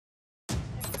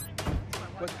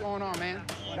What's going on, man?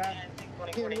 What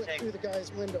happened? He went through the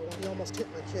guy's window and he almost hit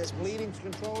my kids. Bleeding's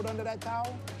controlled under that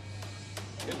towel?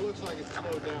 It looks like it's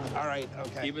slowed down. All right,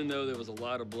 okay. Even though there was a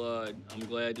lot of blood, I'm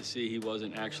glad to see he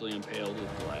wasn't actually impaled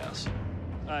with glass.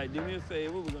 All right, do me a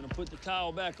favor. We're gonna put the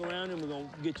towel back around and we're gonna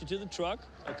get you to the truck,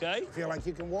 okay? You feel like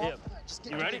you can walk? Yep. Just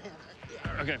get You my ready?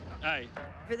 hand. Okay, all right.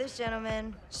 For this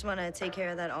gentleman, just want to take care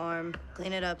of that arm,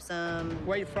 clean it up some,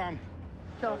 Where you from?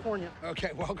 California. Okay,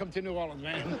 welcome to New Orleans,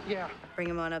 man. Yeah. bring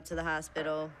him on up to the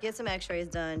hospital, get some x-rays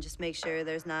done, just make sure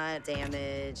there's not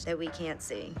damage that we can't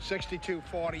see.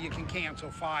 6240, you can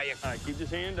cancel fire. All right, keep this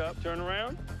hand up. Turn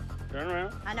around. Turn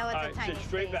around. I know it's All a right, tiny sit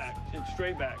straight space. back. Sit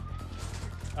straight back.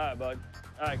 All right, bud.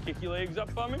 All right, kick your legs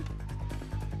up for me.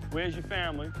 Where's your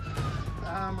family?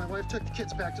 My wife took the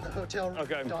kids back to the hotel.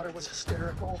 Okay. My daughter was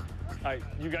hysterical. All right,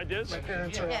 you got this? My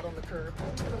parents are out on the curb.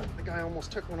 The guy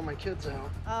almost took one of my kids out.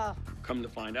 Oh, Come to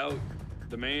find out,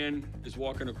 the man is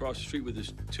walking across the street with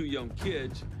his 2 young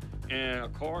kids, and a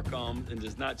car comes and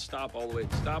does not stop all the way at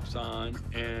the stop sign,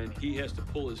 and he has to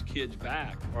pull his kids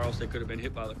back, or else they could have been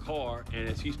hit by the car. And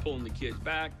as he's pulling the kids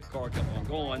back, the car kept on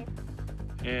going,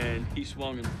 and he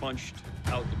swung and punched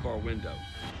out the car window.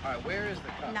 All right, where is the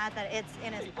cup? not that it's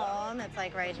in his palm. It's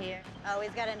like right here. Oh,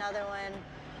 he's got another one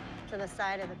to the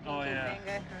side of the pinky Oh, yeah.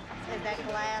 finger. Is that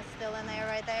glass still in there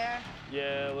right there?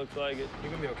 Yeah, looks like it.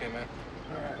 You're gonna be okay, man.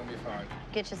 You're gonna be fine.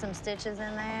 Get you some stitches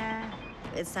in there.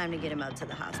 It's time to get him out to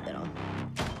the hospital.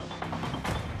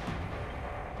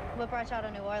 What brought y'all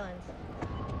to New Orleans?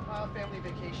 Family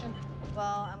vacation.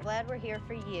 Well, I'm glad we're here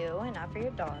for you and not for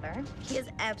your daughter. He is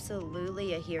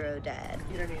absolutely a hero dad.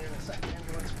 You're gonna need a second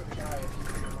ambulance for the guy if you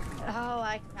feel.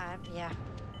 Oh, yeah.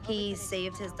 He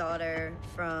saved his daughter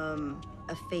from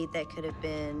a fate that could have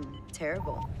been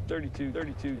terrible. 32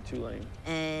 Tulane.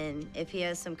 And if he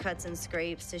has some cuts and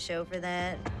scrapes to show for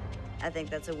that, I think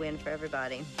that's a win for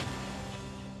everybody.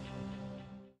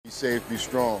 Be safe, be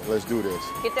strong. Let's do this.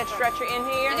 Get that stretcher in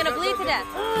here. You're gonna bleed to death.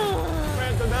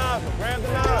 Grab the knife, grab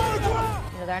the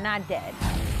knife. You know, they're not dead.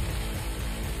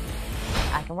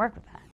 I can work with them.